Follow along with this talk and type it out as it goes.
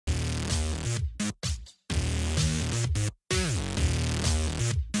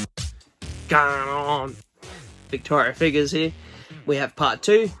going on? Victoria Figures here. We have part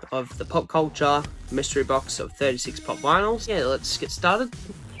 2 of the Popcultcha mystery box of 36 pop vinyls. Yeah, let's get started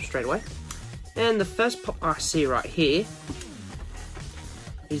straight away. And the first pop I see right here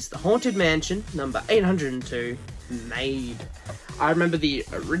is the Haunted Mansion, number 802, Made. I remember the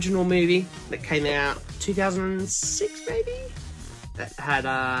original movie that came out 2006 maybe? That had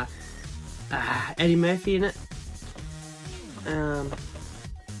Eddie Murphy in it.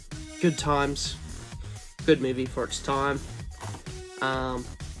 Good times. Good movie for its time. I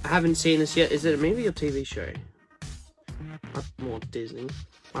haven't seen this yet. Is it a movie or TV show? More Disney.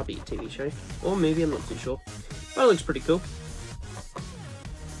 Might be a TV show. Or movie, I'm not too sure. But it looks pretty cool.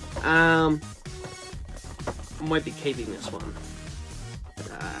 I might be keeping this one.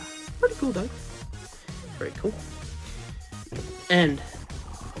 Pretty cool though. Very cool. And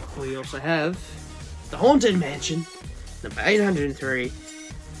we also have the Haunted Mansion, number 803,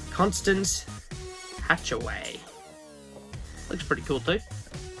 Constance Hatchaway. Looks pretty cool too.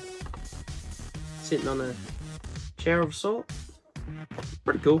 Sitting on a chair of sort.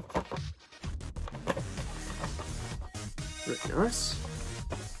 Pretty cool. Very nice.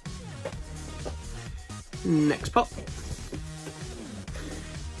 Next pop.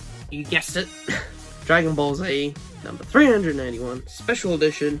 You guessed it. Dragon Ball Z, number 381, Special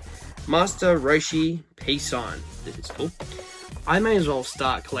Edition, Master Roshi Peace Sign. This is cool. I may as well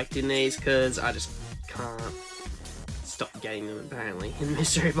start collecting these because I just can't stop getting them apparently in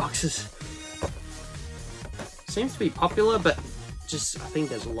mystery boxes. Seems to be popular, but just I think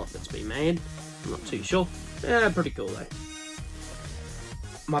there's a lot that's been made. I'm not too sure. Yeah, pretty cool though.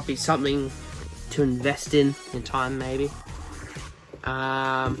 Might be something to invest in time maybe.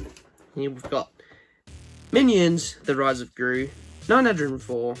 Here we've got Minions, The Rise of Gru,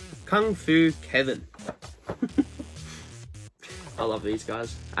 904, Kung Fu Kevin. I love these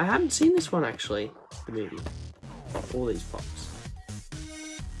guys. I haven't seen this one actually, the movie. All these pops.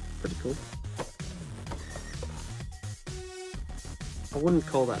 Pretty cool. I wouldn't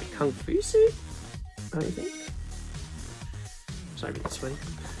call that a Kung Fu suit, I don't think. Sorry, it's sweaty.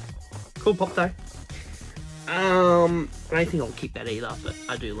 Cool pop though. I don't think I'll keep that either, but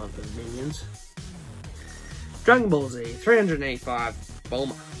I do love the Minions. Dragon Ball Z, 385,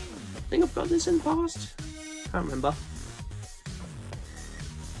 Bulma. I think I've got this in the past. Can't remember.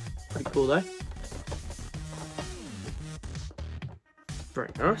 Pretty cool though.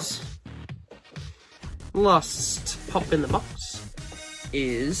 Very nice. Last pop in the box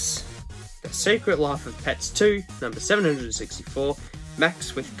is The Secret Life of Pets 2, number 764,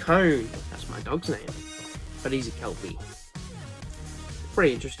 Max with Cone. That's my dog's name. But he's a Kelpie.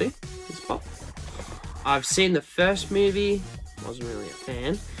 Pretty interesting, this pop. I've seen the first movie, wasn't really a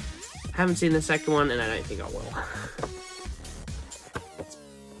fan. Haven't seen the second one, and I don't think I will.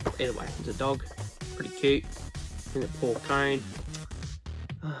 Either way, it's a dog. Pretty cute. And a poor cone.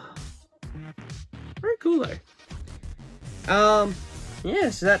 Very cool though. Yeah,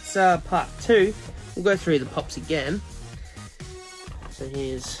 so that's part 2. We'll go through the pops again. So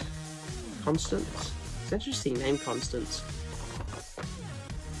here's Constance. It's interesting name, Constance.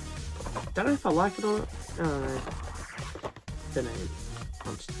 Don't know if I like it or not. I don't know. The name,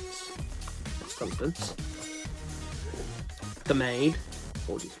 Constance. That's Constance. The Maid,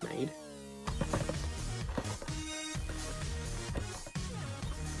 or just Maid.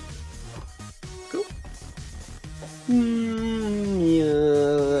 Cool.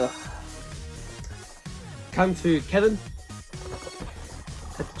 Yeah. Kung Fu Kevin.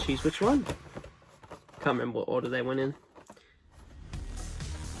 Had to choose which one. Can't remember what order they went in.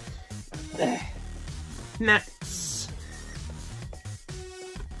 There. Max.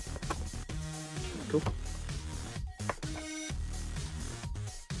 Cool.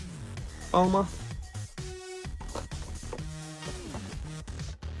 Bulma.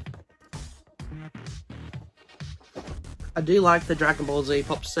 I do like the Dragon Ball Z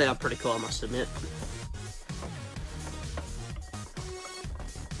pops. They are pretty cool, I must admit.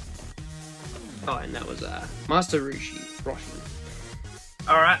 Oh, and that was Master Roshi.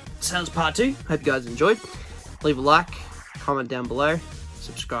 Alright, so that's part 2. Hope you guys enjoyed. Leave a like, comment down below,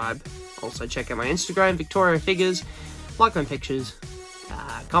 subscribe. Also check out my Instagram, Victoria Figures. Like my pictures,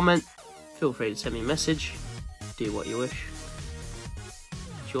 comment. Feel free to send me a message. Do what you wish.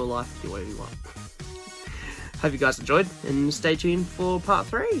 It's your life, do whatever you want. Hope you guys enjoyed, and stay tuned for part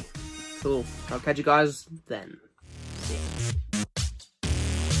 3. Cool. I'll catch you guys then.